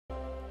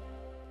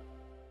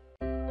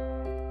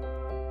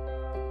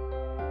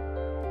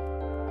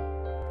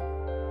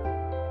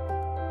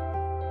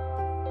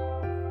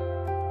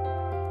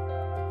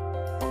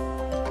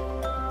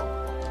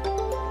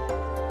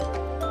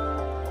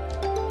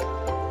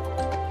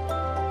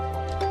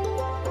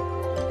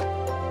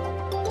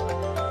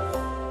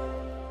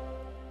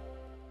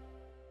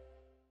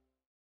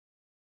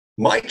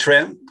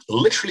MI-TRAM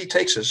literally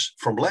takes us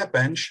from lab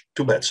bench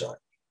to bedside.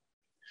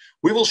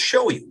 We will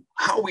show you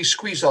how we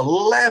squeeze a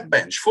lab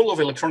bench full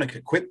of electronic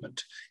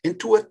equipment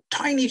into a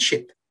tiny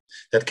chip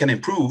that can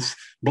improve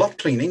blood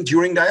cleaning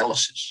during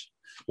dialysis,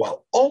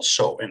 while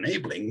also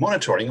enabling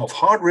monitoring of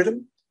heart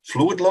rhythm,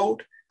 fluid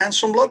load, and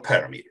some blood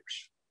parameters.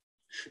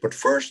 But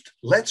first,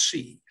 let's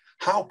see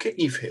how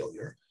kidney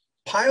failure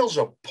piles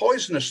up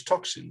poisonous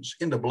toxins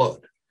in the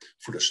blood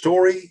for the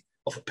story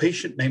of a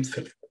patient named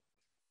Philip.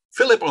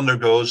 Philip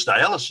undergoes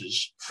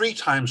dialysis 3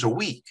 times a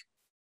week.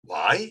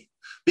 Why?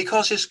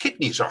 Because his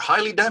kidneys are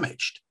highly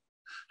damaged.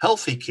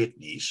 Healthy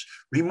kidneys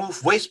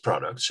remove waste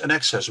products and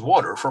excess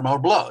water from our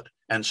blood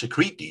and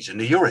secrete these in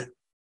the urine.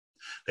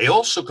 They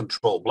also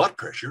control blood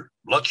pressure,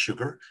 blood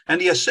sugar, and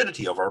the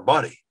acidity of our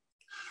body.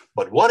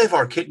 But what if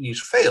our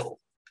kidneys fail,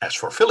 as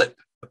for Philip,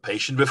 a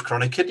patient with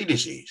chronic kidney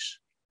disease?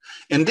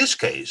 In this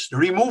case, the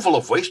removal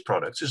of waste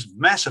products is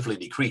massively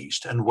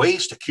decreased and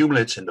waste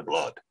accumulates in the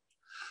blood.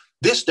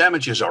 This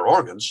damages our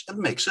organs and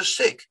makes us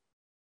sick.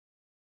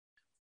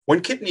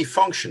 When kidney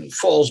function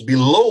falls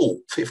below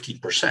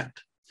 15%,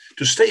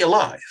 to stay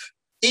alive,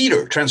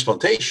 either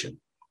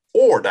transplantation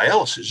or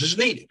dialysis is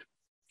needed.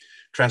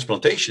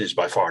 Transplantation is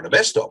by far the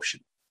best option,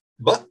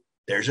 but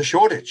there's a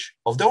shortage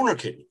of donor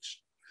kidneys.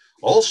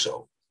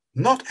 Also,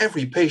 not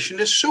every patient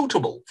is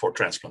suitable for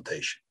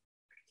transplantation.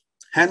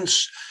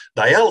 Hence,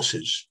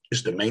 dialysis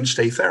is the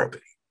mainstay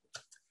therapy.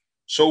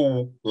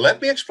 So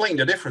let me explain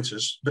the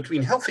differences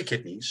between healthy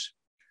kidneys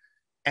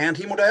and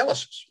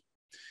hemodialysis.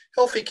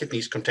 Healthy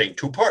kidneys contain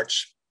 2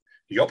 parts.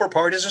 The upper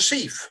part is a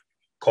sieve,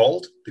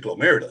 called the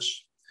glomerulus,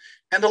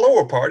 and the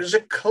lower part is a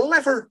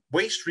clever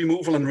waste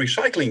removal and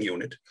recycling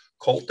unit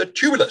called the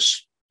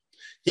tubulus.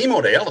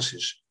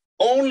 Hemodialysis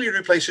only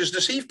replaces the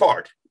sieve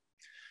part,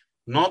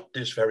 not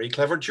this very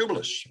clever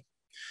tubulus.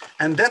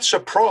 And that's a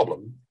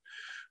problem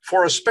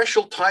for a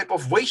special type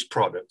of waste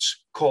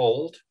products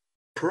called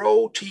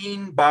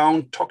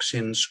protein-bound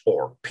toxins,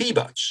 or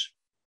PBUTs.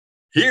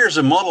 Here's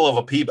a model of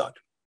a PBUT.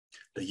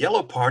 The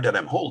yellow part that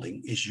I'm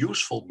holding is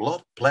useful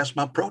blood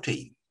plasma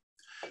protein.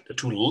 The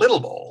 2 little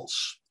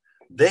balls,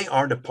 they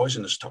are the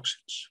poisonous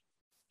toxins.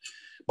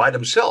 By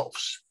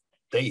themselves,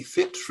 they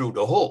fit through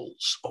the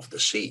holes of the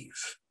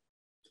sieve.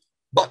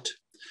 But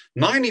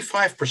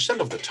 95%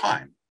 of the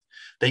time,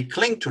 they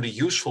cling to the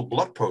useful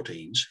blood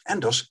proteins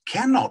and thus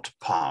cannot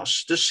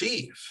pass the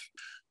sieve.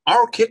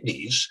 Our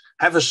kidneys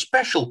have a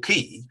special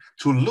key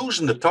to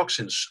loosen the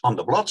toxins on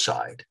the blood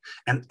side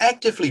and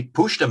actively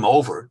push them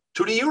over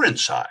to the urine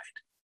side.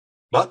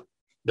 But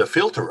the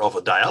filter of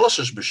a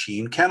dialysis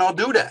machine cannot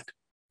do that.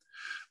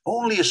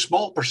 Only a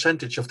small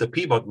percentage of the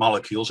PBUT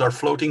molecules are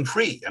floating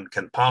free and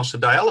can pass the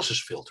dialysis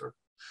filter,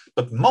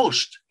 but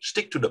most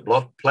stick to the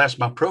blood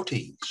plasma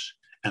proteins.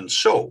 And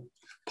so,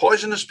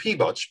 poisonous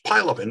PBUTs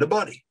pile up in the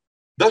body.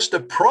 Thus, the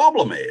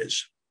problem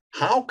is,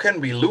 how can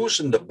we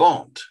loosen the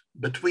bond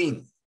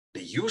between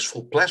the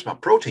useful plasma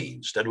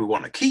proteins that we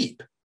want to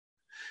keep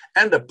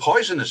and the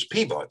poisonous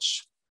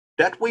PBUTs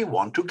that we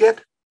want to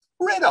get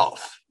rid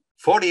of?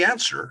 For the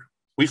answer,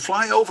 we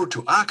fly over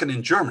to Aachen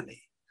in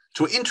Germany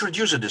to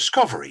introduce a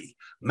discovery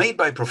made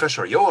by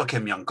Professor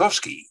Joachim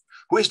Jankowski,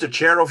 who is the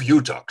chair of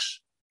UTOX.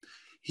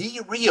 He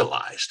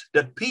realized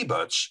that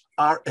PBUTs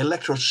are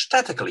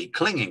electrostatically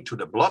clinging to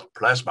the blood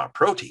plasma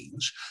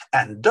proteins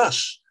and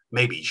thus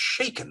may be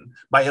shaken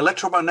by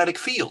electromagnetic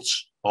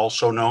fields,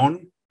 also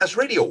known as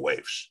radio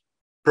waves.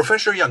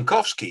 Professor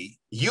Jankowski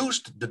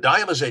used the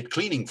dialysate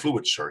cleaning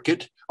fluid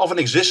circuit of an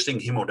existing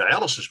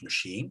hemodialysis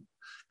machine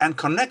and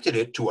connected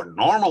it to a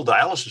normal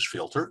dialysis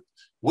filter,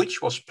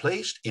 which was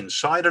placed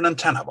inside an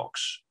antenna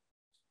box.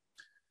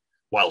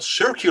 While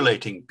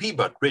circulating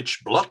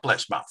PBUT-rich blood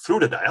plasma through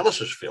the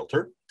dialysis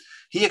filter,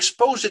 he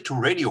exposed it to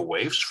radio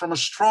waves from a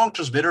strong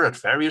transmitter at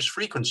various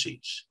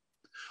frequencies.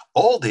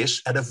 All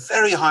this at a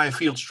very high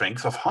field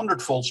strength of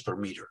 100 volts per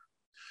meter.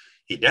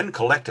 He then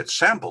collected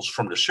samples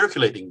from the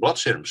circulating blood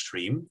serum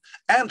stream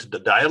and the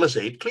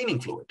dialysate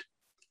cleaning fluid.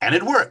 And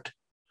it worked.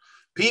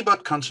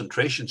 PBUT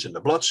concentrations in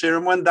the blood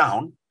serum went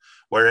down,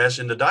 whereas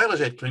in the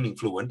dialysate cleaning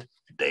fluid,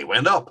 they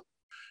went up.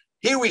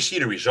 Here we see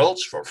the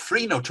results for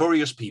 3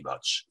 notorious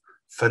PBUTs: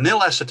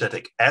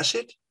 phenylacetic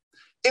acid,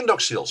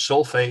 indoxyl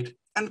sulfate,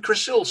 and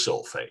crysyl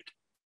sulfate.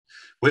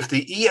 With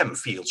the EM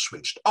field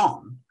switched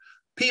on,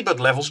 PBUT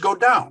levels go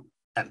down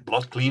and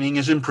blood cleaning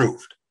is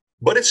improved.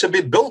 But it's a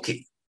bit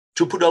bulky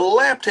to put a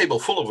lab table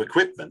full of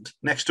equipment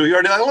next to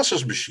your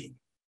dialysis machine,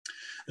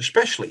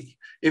 especially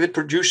if it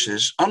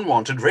produces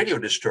unwanted radio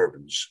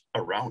disturbance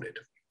around it.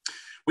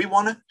 We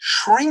want to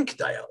shrink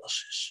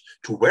dialysis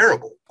to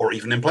wearable or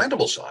even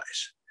implantable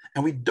size,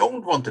 and we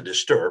don't want to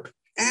disturb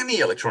any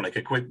electronic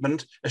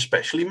equipment,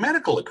 especially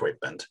medical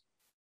equipment.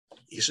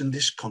 Isn't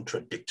this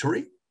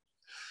contradictory?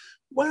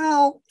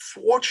 Well,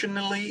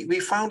 fortunately, we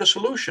found a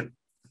solution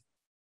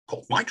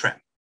called MI-TRAM.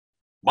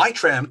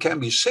 MI-TRAM can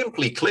be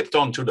simply clipped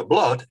onto the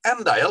blood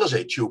and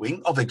dialysate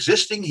tubing of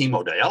existing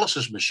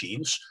hemodialysis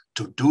machines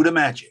to do the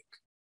magic.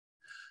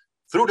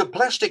 Through the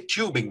plastic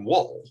tubing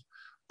wall,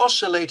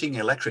 oscillating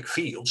electric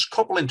fields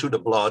couple into the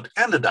blood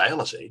and the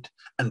dialysate,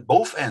 and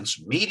both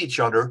ends meet each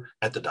other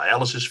at the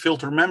dialysis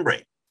filter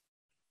membrane.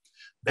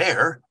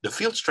 There, the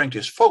field strength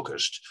is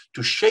focused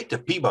to shake the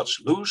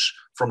PBUDs loose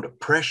from the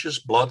precious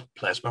blood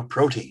plasma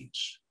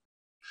proteins.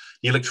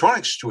 The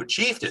electronics to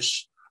achieve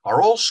this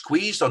are all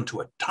squeezed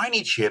onto a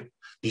tiny chip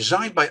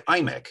designed by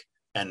imec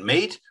and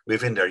made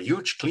within their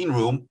huge clean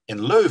room in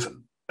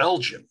Leuven,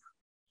 Belgium.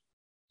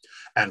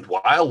 And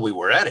while we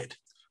were at it,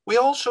 we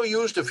also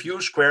used a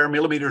few square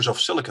millimeters of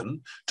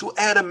silicon to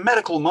add a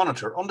medical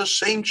monitor on the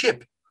same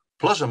chip,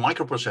 plus a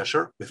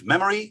microprocessor with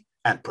memory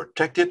and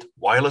protected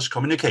wireless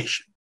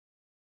communication.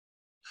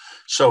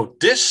 So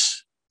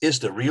this is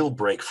the real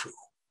breakthrough.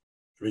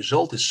 The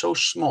result is so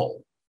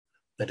small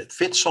that it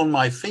fits on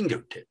my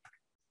fingertip,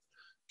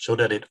 so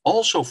that it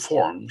also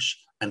forms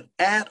an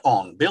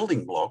add-on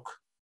building block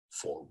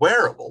for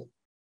wearable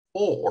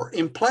or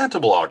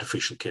implantable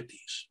artificial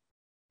kidneys.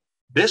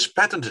 This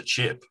patented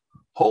chip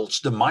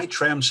holds the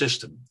MI-TRAM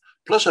system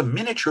plus a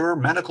miniature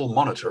medical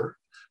monitor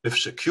with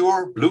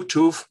secure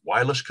Bluetooth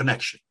wireless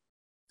connection.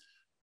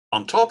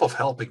 On top of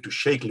helping to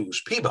shake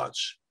loose PBUDs,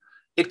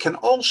 it can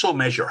also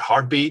measure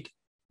heartbeat,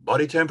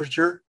 body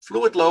temperature,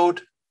 fluid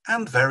load,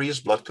 and various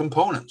blood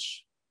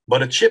components.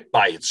 But a chip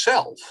by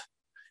itself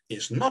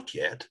is not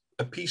yet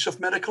a piece of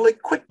medical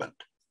equipment.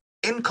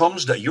 In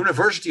comes the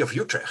University of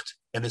Utrecht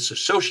and its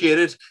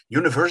associated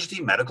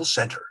University Medical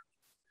Center.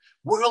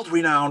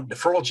 World-renowned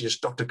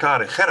nephrologist Dr.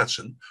 Karen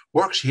Gerritsen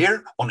works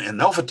here on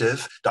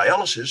innovative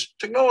dialysis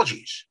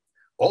technologies.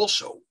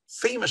 Also,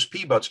 famous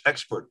PBUDs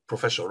expert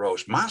Professor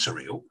Roos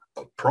Mazariu,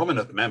 a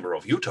prominent member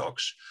of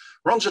UTOX,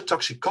 runs a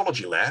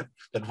toxicology lab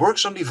that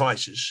works on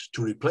devices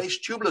to replace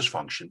tubeless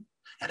function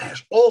and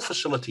has all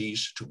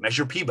facilities to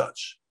measure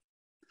PBUDs.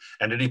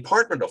 And the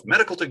Department of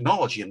Medical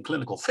Technology and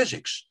Clinical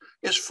Physics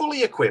is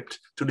fully equipped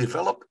to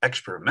develop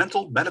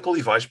experimental medical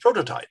device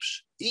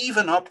prototypes,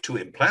 even up to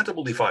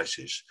implantable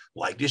devices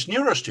like this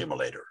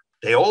neurostimulator.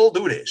 They all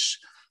do this,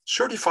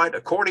 certified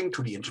according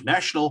to the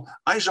international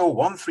ISO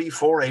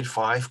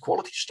 13485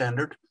 quality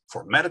standard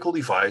for medical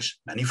device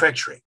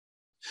manufacturing.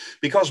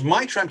 Because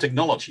MI-TRAM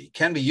technology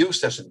can be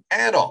used as an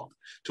add-on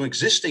to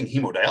existing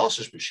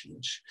hemodialysis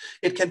machines,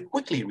 it can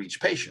quickly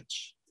reach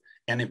patients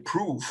and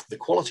improve the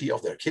quality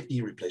of their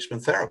kidney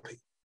replacement therapy.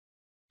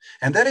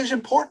 And that is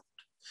important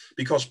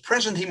because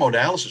present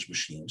hemodialysis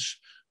machines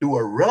do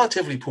a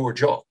relatively poor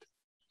job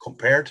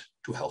compared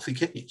to healthy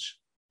kidneys.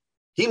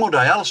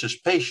 Hemodialysis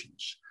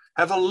patients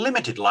have a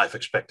limited life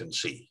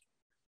expectancy.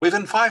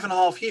 Within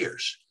 5.5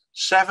 years,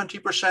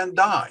 70%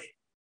 die.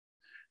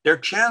 Their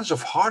chance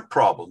of heart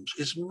problems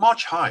is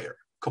much higher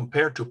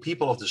compared to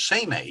people of the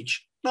same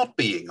age not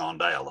being on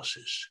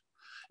dialysis.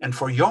 And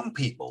for young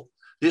people,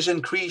 this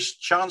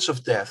increased chance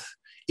of death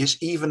is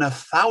even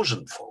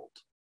 1,000-fold.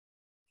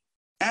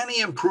 Any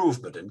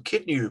improvement in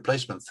kidney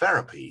replacement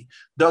therapy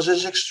thus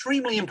is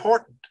extremely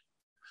important.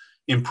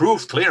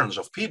 Improved clearance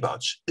of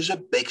PBUDs is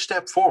a big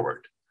step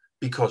forward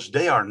because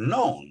they are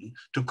known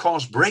to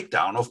cause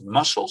breakdown of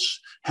muscles,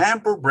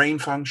 hamper brain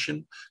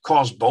function,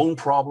 cause bone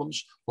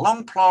problems,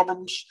 lung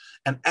problems,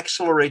 and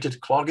accelerated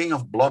clogging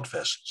of blood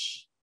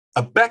vessels.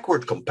 A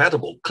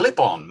backward-compatible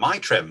clip-on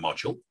MI-TRAM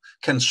module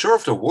can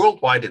serve the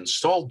worldwide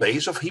installed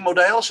base of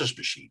hemodialysis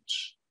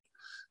machines.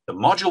 The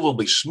module will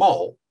be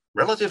small,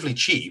 relatively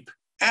cheap,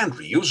 and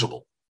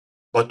reusable.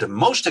 But the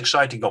most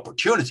exciting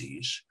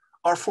opportunities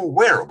are for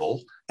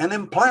wearable and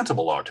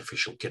implantable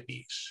artificial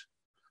kidneys.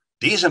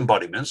 These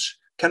embodiments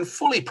can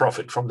fully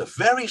profit from the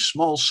very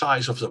small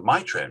size of the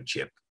MI-TRAM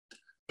chip,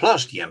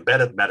 plus the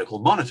embedded medical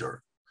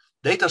monitor,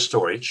 data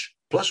storage,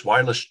 plus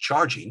wireless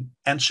charging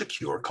and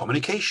secure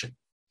communication.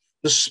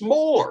 The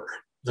smaller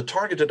the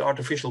targeted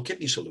artificial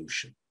kidney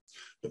solution,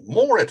 the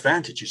more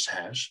advantages it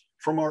has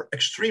from our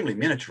extremely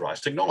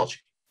miniaturized technology.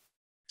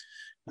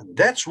 And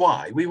that's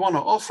why we want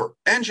to offer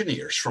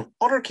engineers from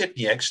other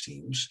KidneyX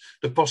teams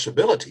the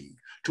possibility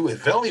to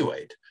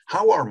evaluate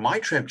how our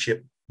MI-TRAM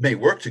chip may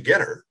work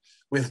together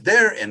with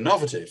their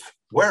innovative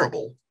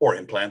wearable or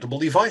implantable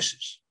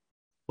devices.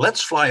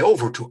 Let's fly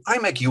over to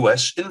imec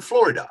US in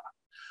Florida,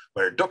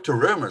 where Dr.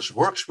 Reumers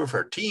works with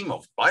her team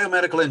of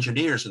biomedical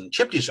engineers and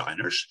chip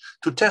designers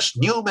to test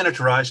new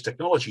miniaturized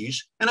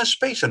technologies in a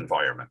space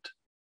environment.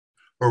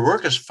 Her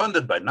work is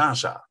funded by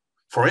NASA,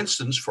 for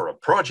instance, for a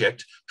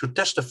project to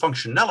test the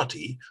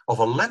functionality of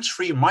a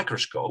lens-free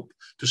microscope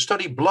to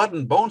study blood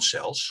and bone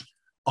cells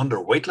under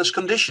weightless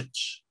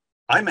conditions.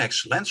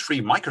 imec's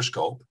lens-free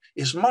microscope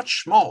is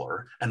much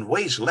smaller and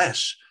weighs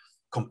less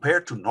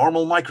compared to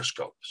normal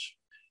microscopes.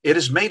 It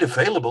is made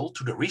available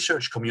to the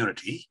research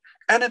community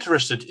and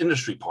interested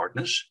industry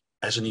partners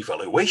as an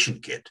evaluation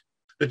kit.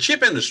 The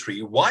chip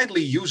industry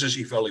widely uses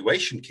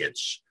evaluation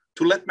kits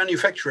to let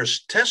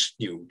manufacturers test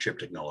new chip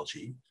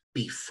technology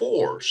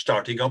before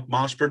starting up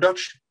mass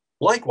production.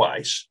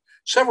 Likewise,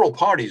 several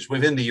parties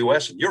within the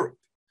US and Europe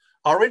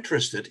are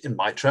interested in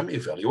MI-TRAM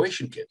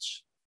evaluation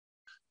kits.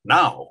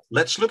 Now,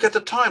 let's look at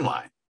the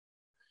timeline.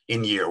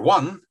 In year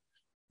 1,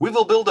 we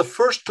will build the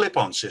first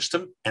clip-on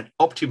system and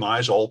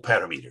optimize all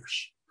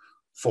parameters.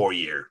 For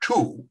year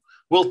 2,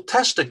 We'll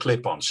test the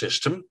clip-on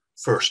system,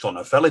 first on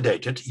a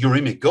validated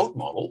uremic goat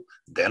model,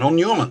 then on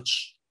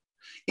humans.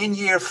 In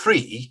year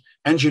 3,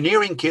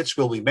 engineering kits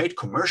will be made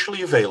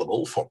commercially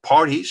available for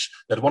parties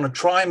that want to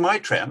try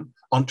MI-TRAM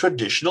on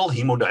traditional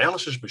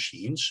hemodialysis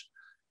machines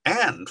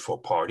and for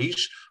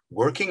parties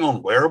working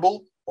on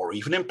wearable or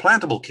even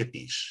implantable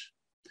kidneys.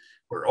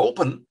 We're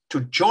open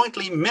to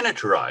jointly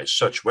miniaturize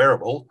such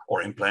wearable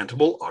or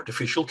implantable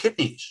artificial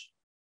kidneys.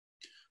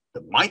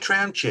 The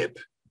MI-TRAM chip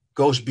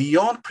goes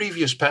beyond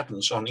previous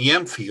patents on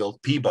EM field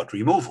PBUT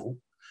removal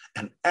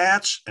and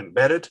adds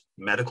embedded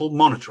medical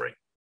monitoring.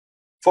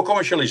 For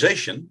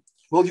commercialization,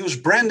 we'll use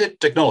branded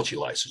technology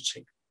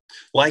licensing,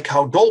 like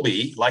how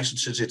Dolby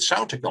licenses its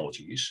sound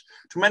technologies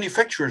to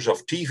manufacturers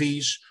of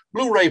TVs,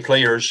 Blu-ray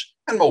players,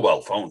 and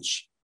mobile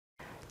phones.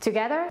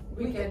 Together,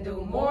 we can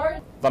do more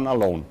than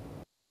alone.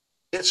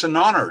 It's an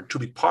honor to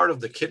be part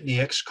of the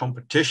KidneyX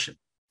competition.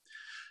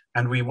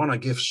 And we want to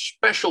give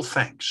special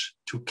thanks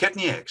to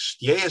KidneyX,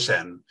 the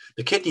ASN,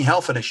 the Kidney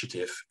Health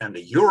Initiative, and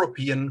the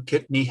European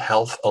Kidney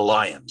Health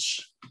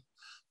Alliance.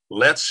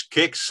 Let's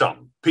kick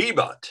some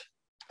PBUT.